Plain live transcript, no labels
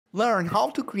Learn how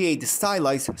to create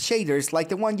stylized shaders like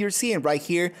the one you're seeing right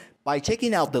here by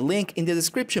checking out the link in the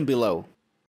description below.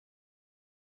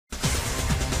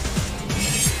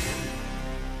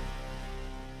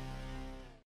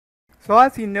 So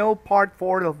as you know, part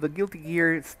 4 of the Guilty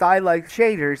Gear Stylized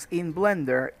Shaders in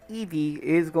Blender, Eevee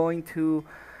is going to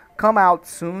come out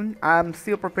soon. I'm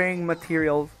still preparing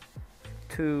materials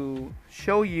to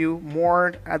show you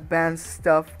more advanced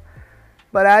stuff,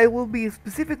 but I will be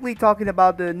specifically talking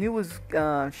about the newest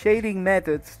shading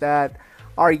methods that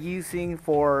are using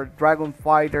for Dragon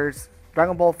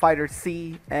Ball Fighter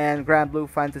C and Grand Blue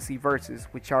Fantasy Versus,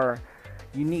 which are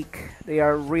unique. They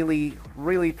are really,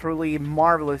 really, truly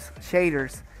marvelous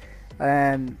shaders,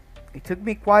 and it took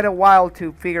me quite a while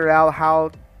to figure out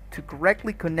how to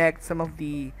correctly connect some of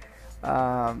the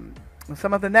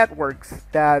networks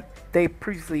that they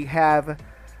previously have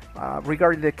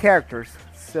regarding the characters.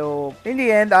 So in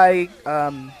the end, I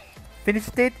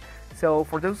finished it. So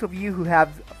for those of you who have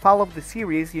followed the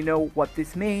series, you know what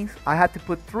this means. I had to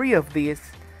put 3 of these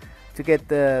to get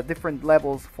the different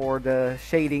levels for the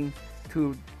shading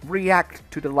to react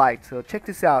to the light. So check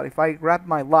this out. If I grab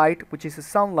my light, which is a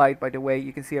sunlight, by the way,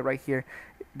 you can see it right here,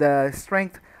 the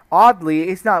strength oddly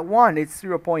is not 1, it's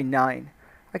 0.9.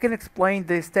 I can explain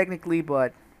this technically,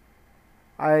 but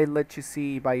I let you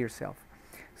see by yourself.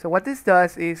 So what this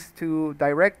does is to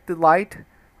direct the light,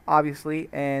 obviously,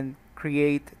 and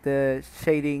create the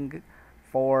shading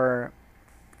for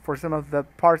some of the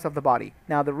parts of the body.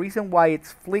 Now the reason why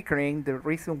it's flickering, the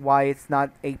reason why it's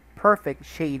not a perfect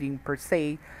shading per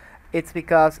se, it's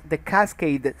because the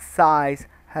cascade size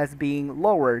has been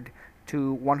lowered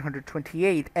to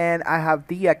 128, and I have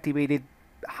deactivated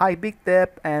high big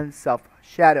depth and soft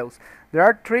shadows. There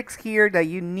are tricks here that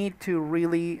you need to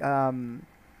really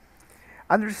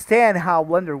understand how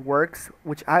Blender works,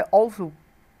 which I also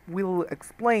will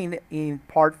explain in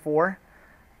part 4,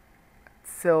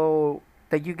 so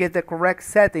that you get the correct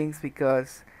settings,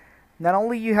 because not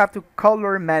only you have to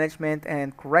color management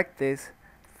and correct this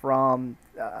from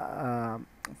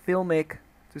filmic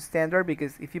to standard,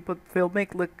 because if you put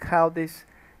filmic, look how this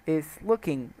is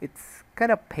looking. It's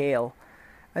kind of pale,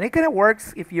 and it kind of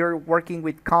works if you're working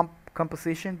with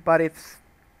composition, but if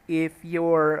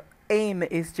your aim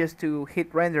is just to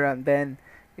hit render and then,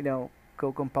 you know,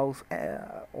 go compose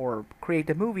or create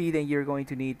a movie, then you're going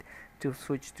to need to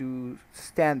switch to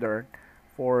standard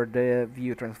for the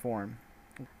view transform.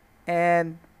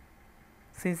 And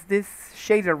since this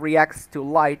shader reacts to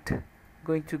light, I'm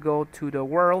going to go to the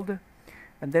world,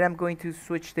 and then I'm going to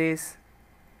switch this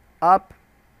up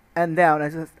and down,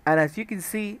 and as you can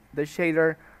see, the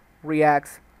shader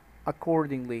reacts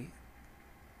accordingly.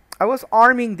 I was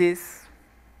arming this,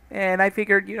 and I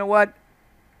figured, you know what,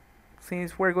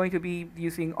 since we're going to be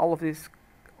using all of these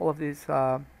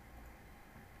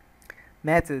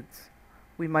methods,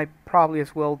 we might probably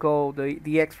as well go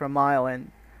the extra mile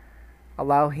and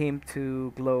allow him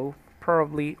to glow,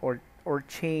 probably, or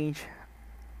change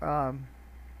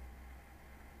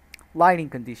lighting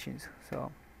conditions.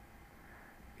 So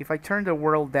if I turn the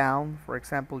world down, for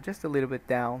example, just a little bit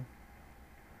down,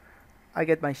 I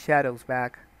get my shadows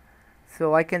back.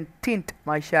 So I can tint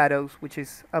my shadows, which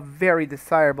is a very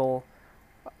desirable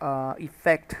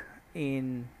effect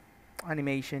in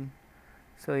animation.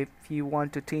 So if you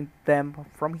want to tint them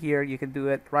from here, you can do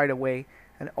it right away.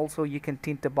 And also you can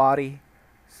tint the body,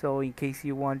 so in case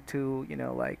you want to, you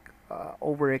know, like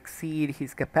over exceed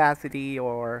his capacity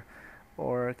or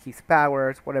his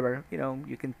powers, whatever, you know,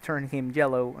 you can turn him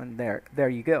yellow, and there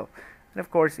you go. And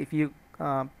of course, if you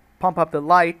pump up the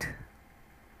light,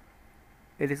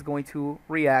 it is going to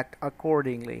react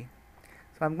accordingly.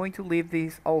 So I'm going to leave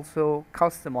these also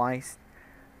customized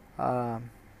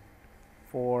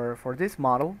for this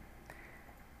model,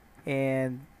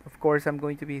 and of course I'm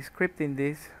going to be scripting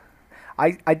this.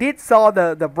 I did saw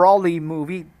the Brawly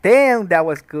movie. Damn, that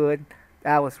was good.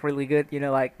 That was really good. You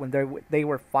know, like when they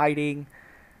were fighting,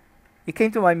 it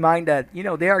came to my mind that, you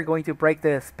know, they are going to break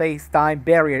the space-time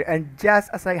barrier, and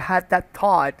just as I had that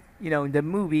thought, you know, in the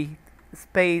movie,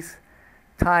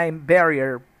 space-time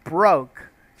barrier broke,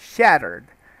 shattered.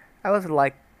 That was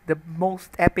like the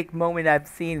most epic moment I've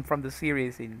seen from the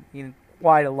series in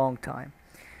quite a long time.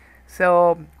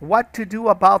 So what to do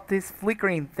about this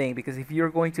flickering thing? Because if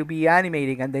you're going to be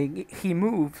animating and then he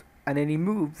moves and then he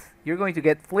moves, you're going to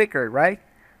get flickered, right?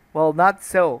 Well, not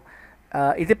so.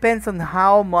 It depends on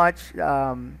how much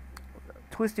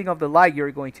twisting of the light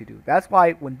you're going to do. That's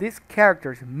why when these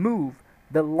characters move,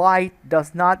 the light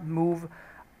does not move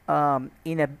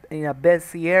in a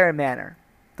Bezier manner.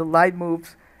 The light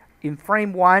moves in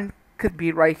frame 1, could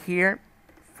be right here.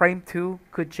 Frame 2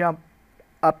 could jump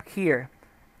up here.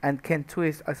 and can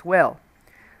twist as well.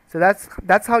 So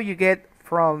that's how you get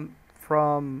from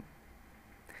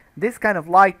this kind of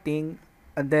lighting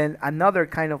and then another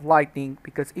kind of lighting,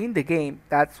 because in the game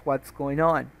that's what's going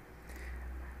on.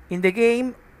 In the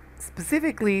game,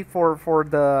 specifically for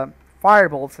the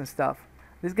fireballs and stuff,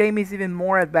 this game is even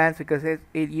more advanced because it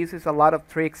uses a lot of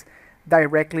tricks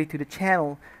directly to the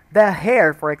channel. The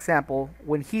hair, for example,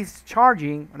 when he's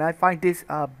charging, and I find this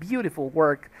beautiful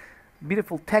work,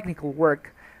 beautiful technical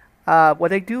work.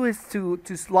 What I do is to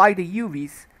slide the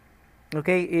UVs.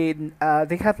 Okay,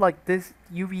 they have like this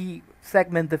UV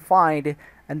segment defined,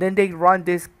 and then they run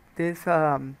this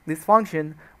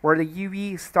function where the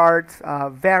UV starts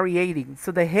varying.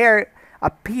 So the hair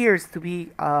appears to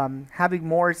be having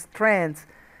more strands,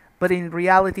 but in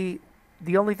reality,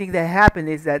 the only thing that happened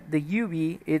is that the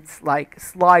UV it's like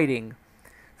sliding.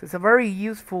 So it's a very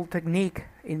useful technique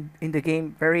in the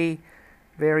game. Very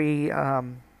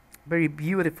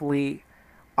beautifully,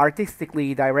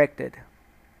 artistically directed.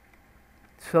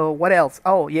 So what else?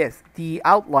 Oh yes, the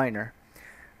outliner.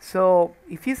 So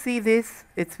if you see this,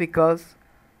 it's because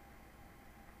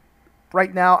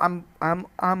right now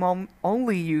I'm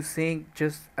only using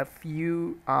just a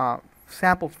few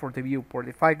samples for the viewport.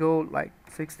 If I go like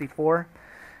 64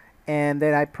 and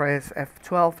then I press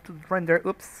F12 to render,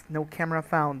 oops, no camera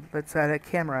found. Let's add a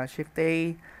camera, Shift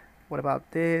A. What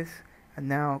about this? And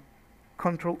now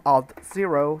Control Alt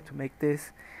 0 to make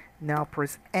this. Now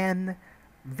press N,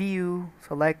 view,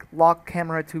 select lock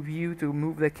camera to view to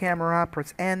move the camera,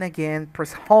 press N again,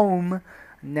 press home.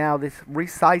 Now this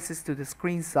resizes to the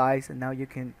screen size, and now you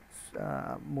can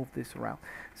move this around.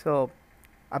 So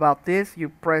about this, you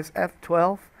press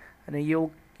F12 and then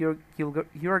you're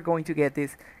going to get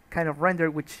this kind of render,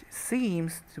 which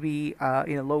seems to be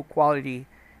in a low quality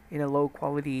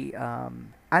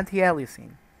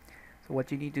anti-aliasing. So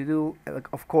what you need to do,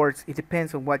 of course, it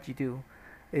depends on what you do.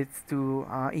 It's to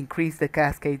increase the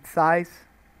cascade size.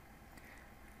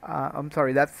 I'm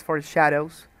sorry, that's for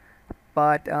shadows.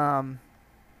 But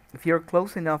if you're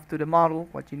close enough to the model,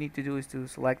 what you need to do is to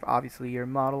select obviously your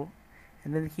model,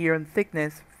 and then here on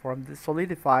thickness from the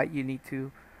solidify, you need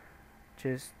to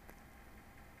just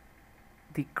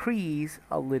decrease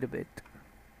a little bit.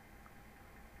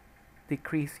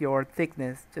 Decrease your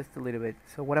thickness just a little bit.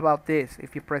 So what about this?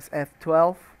 If you press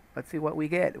F12, let's see what we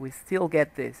get. We still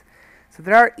get this. So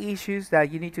there are issues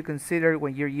that you need to consider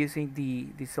when you're using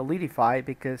the solidify,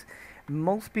 because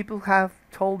most people have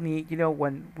told me, you know,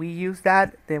 when we use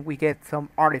that, then we get some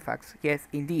artifacts. Yes,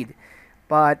 indeed.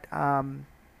 But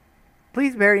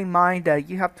please bear in mind that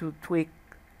you have to tweak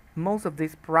most of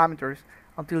these parameters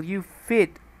until you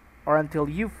fit or until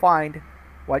you find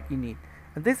what you need.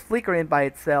 And this flickering by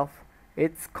itself,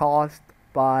 it's caused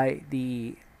by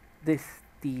the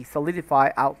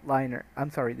solidify outliner.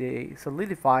 I'm sorry, the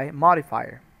solidify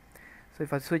modifier. So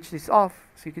if I switch this off,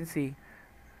 so you can see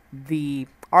the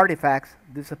artifacts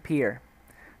disappear.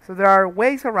 So there are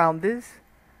ways around this.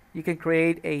 You can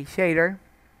create a shader,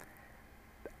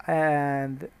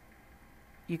 and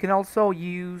you can also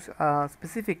use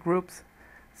specific groups.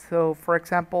 So for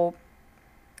example,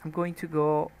 I'm going to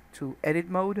go to edit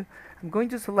mode. I'm going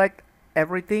to select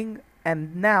everything,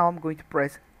 and now I'm going to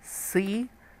press C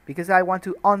because I want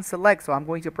to unselect, so I'm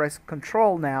going to press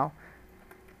Control now.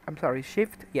 I'm sorry,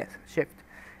 Shift, yes, Shift.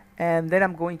 And then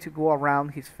I'm going to go around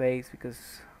his face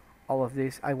because all of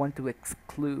this I want to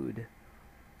exclude.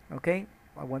 Okay,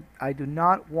 I do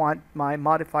not want my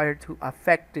modifier to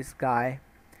affect this guy.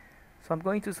 So I'm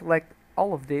going to select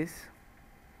all of this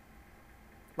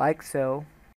like so.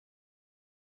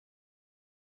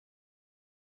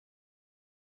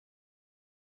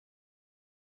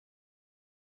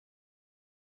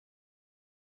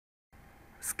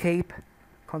 Escape,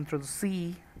 Control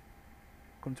C,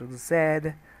 Control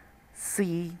Z,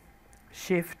 C,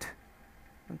 Shift,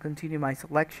 and continue my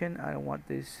selection. I don't want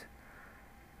this.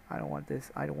 I don't want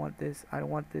this. I don't want this. I don't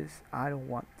want this. I don't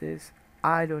want this.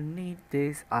 I don't need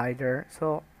this either.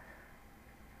 So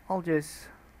I'll just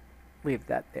leave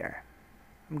that there.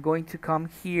 I'm going to come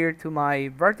here to my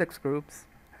vertex groups,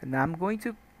 and I'm going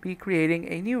to be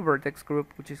creating a new vertex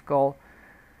group, which is called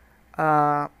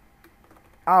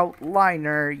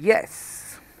outliner.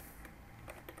 Yes,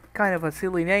 kind of a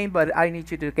silly name, but I need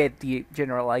you to get the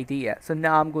general idea. So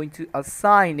now I'm going to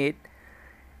assign it,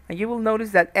 and you will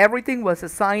notice that everything was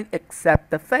assigned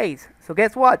except the face. So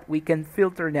guess what? We can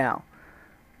filter now.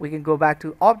 We can go back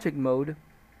to object mode.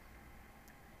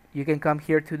 You can come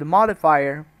here to the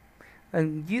modifier,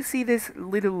 and you see this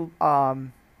little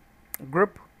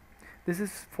group. This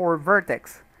is for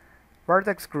vertex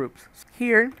groups.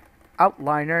 Here,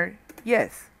 outliner.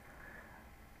 Yes.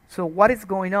 So what is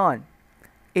going on?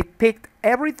 it picked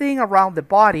everything around the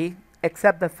body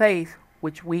except the face,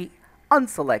 which we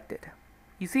unselected.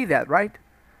 You see that, right?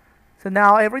 So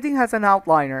now everything has an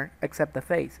outliner except the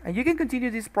face. And you can continue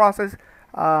this process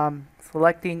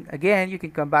selecting again. You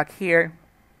can come back here,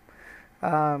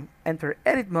 enter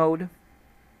edit mode,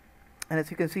 and as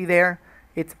you can see there,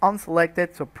 it's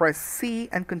unselected. So press C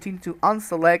and continue to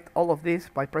unselect all of this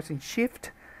by pressing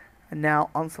Shift, and now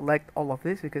unselect all of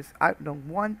this because I don't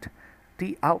want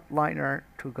the outliner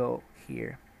to go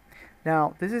here.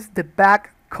 Now this is the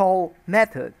back call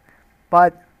method,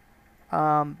 but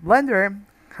Blender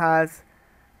has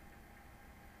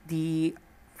the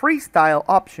freestyle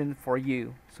option for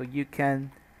you, so you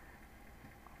can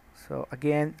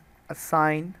again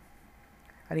assign,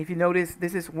 and if you notice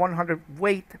this is 100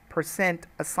 weight%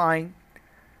 assign,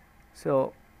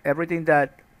 so everything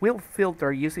that will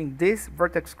filter using this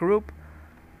vertex group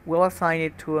will assign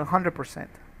it to 100%.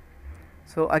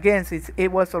 So again, since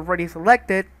it was already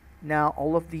selected, now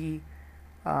all of the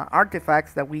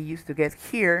artifacts that we used to get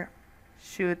here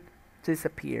should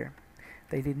disappear.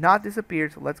 They did not disappear,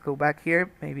 so let's go back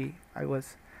here. Maybe I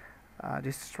was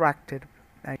distracted.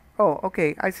 Oh,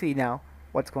 okay, I see now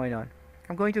what's going on.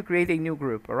 I'm going to create a new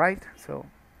group, alright? So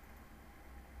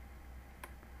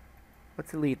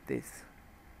let's delete this.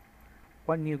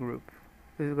 One new group.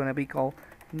 This is going to be called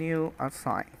new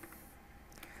assign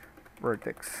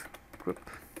vertex group.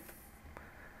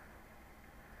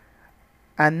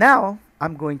 And now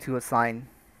I'm going to assign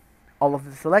all of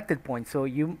the selected points. So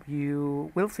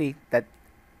you will see that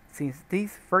since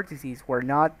these vertices were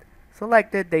not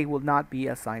selected, they will not be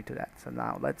assigned to that. So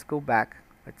now let's go back.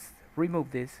 Let's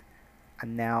remove this,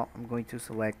 and now I'm going to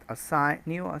select assign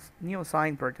new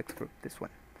assign vertex group, this one.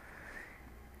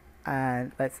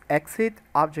 And let's exit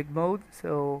object mode.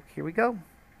 So here we go.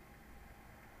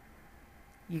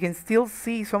 You can still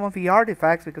see some of the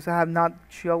artifacts because I have not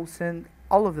chosen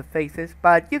all of the faces,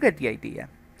 but you get the idea.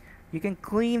 You can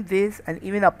clean this and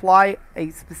even apply a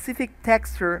specific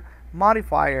texture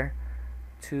modifier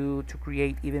to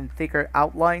create even thicker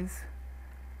outlines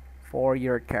for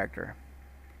your character.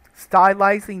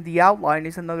 Stylizing the outline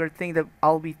is another thing that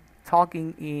I'll be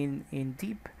talking in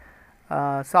deep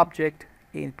subject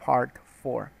in part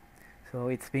 4. So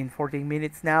it's been 14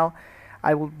 minutes now.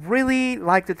 I would really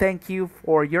like to thank you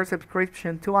for your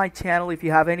subscription to my channel. If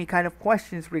you have any kind of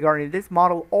questions regarding this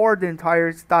model or the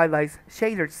entire Stylize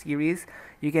shader series,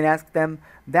 you can ask them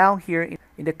down here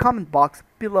in the comment box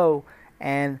below,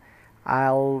 and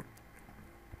I'll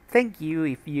thank you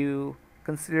if you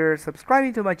consider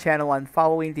subscribing to my channel and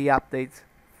following the updates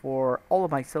for all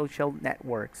of my social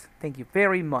networks. Thank you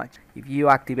very much. If you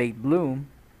activate Bloom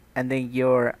and then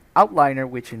your outliner,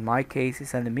 which in my case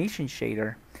is an emission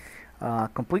shader,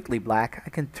 completely black, I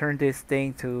can turn this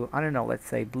thing to, I don't know, let's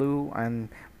say blue, and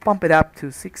bump it up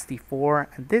to 64,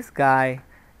 and this guy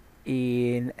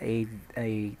in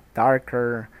a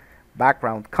darker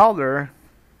background color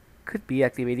could be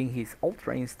activating his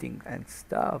Ultra Instinct and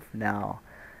stuff. Now,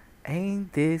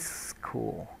 ain't this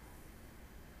cool?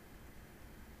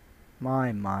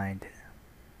 My mind,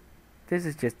 this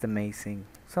is just amazing.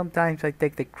 Sometimes I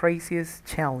take the craziest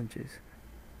challenges.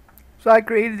 So I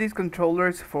created these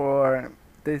controllers for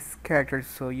this character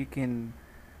so you can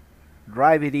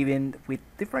drive it even with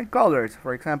different colors.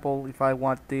 For example, if I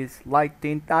want this light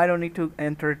tint, I don't need to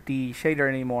enter the shader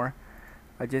anymore.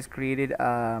 I just created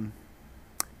a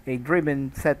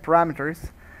driven set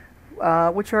parameters,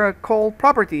 which are called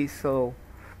properties. So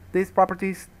these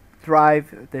properties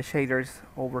drive the shaders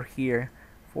over here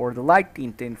for the light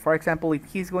tinting. For example, if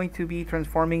he's going to be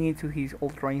transforming into his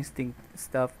Ultra Instinct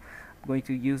stuff, I'm going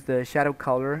to use the shadow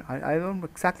color. I don't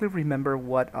exactly remember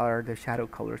what are the shadow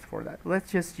colors for that.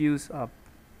 Let's just use I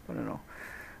don't know,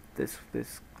 this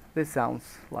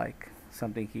sounds like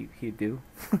something he'd do.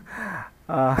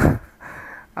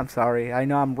 I'm sorry, I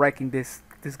know I'm wrecking this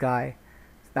guy.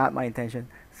 It's not my intention.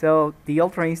 So the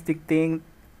Ultra Instinct thing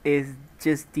is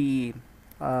just the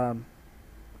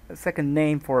second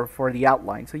name for the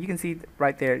outline. So you can see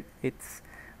right there, it's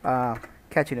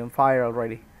catching on fire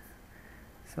already.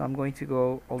 So I'm going to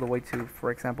go all the way to, for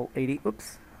example, 80.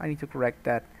 Oops, I need to correct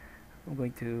that. I'm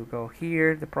going to go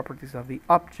here, the properties of the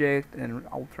object, and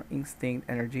Ultra Instinct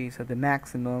energy. So the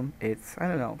maximum, it's, I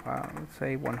don't know, let's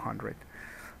say 100.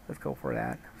 Let's go for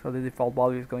that. So the default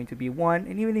value is going to be 1.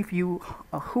 And even if you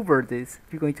hover this,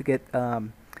 you're going to get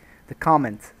the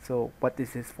comments. So what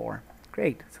this is for.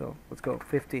 Great. So let's go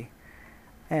 50.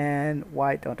 And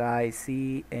why don't I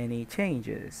see any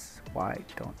changes? Why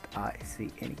don't I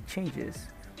see any changes?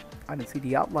 I don't see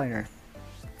the outliner,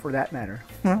 for that matter.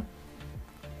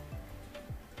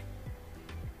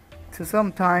 So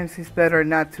sometimes it's better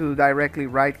not to directly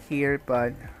write here,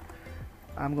 but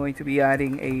I'm going to be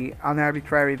adding an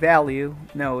arbitrary value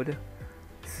node.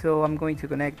 So I'm going to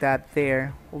connect that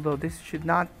there, although this should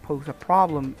not pose a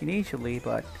problem initially,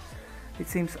 but it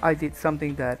seems I did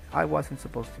something that I wasn't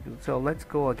supposed to do. So let's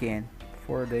go again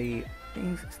for the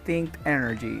instinct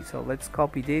energy. So let's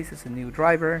copy this as a new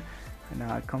driver, and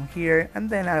I'll come here, and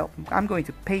then I'm going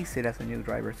to paste it as a new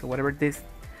driver. So whatever this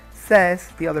says,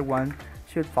 the other one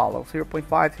should follow. 0.5,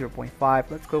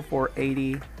 0.5, let's go for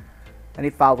 80, and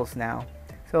it follows now.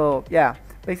 So yeah,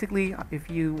 basically if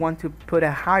you want to put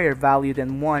a higher value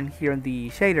than 1 here in the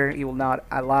shader, it will not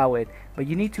allow it, but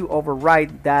you need to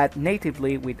override that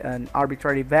natively with an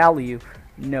arbitrary value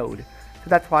node. So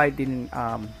that's why it didn't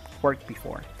work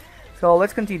before. So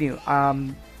let's continue.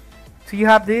 So you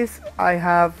have this, I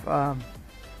have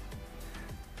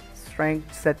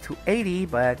strength set to 80,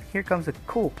 but here comes the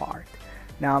cool part.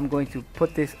 Now I'm going to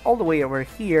put this all the way over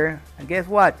here, and guess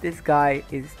what? This guy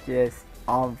is just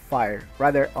on fire,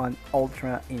 rather on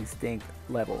ultra instinct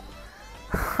level.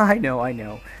 I know.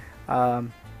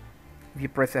 If you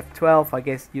press F12, I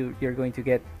guess you're going to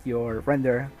get your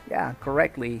render, yeah,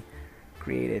 correctly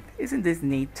created. Isn't this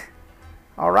neat?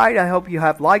 Alright, I hope you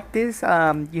have liked this.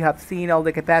 You have seen all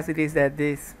the capacities that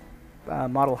this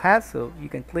model has, so you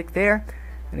can click there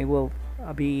and it will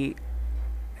be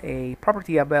a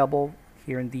property available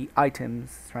here in the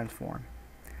items transform.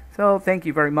 So thank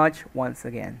you very much once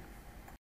again.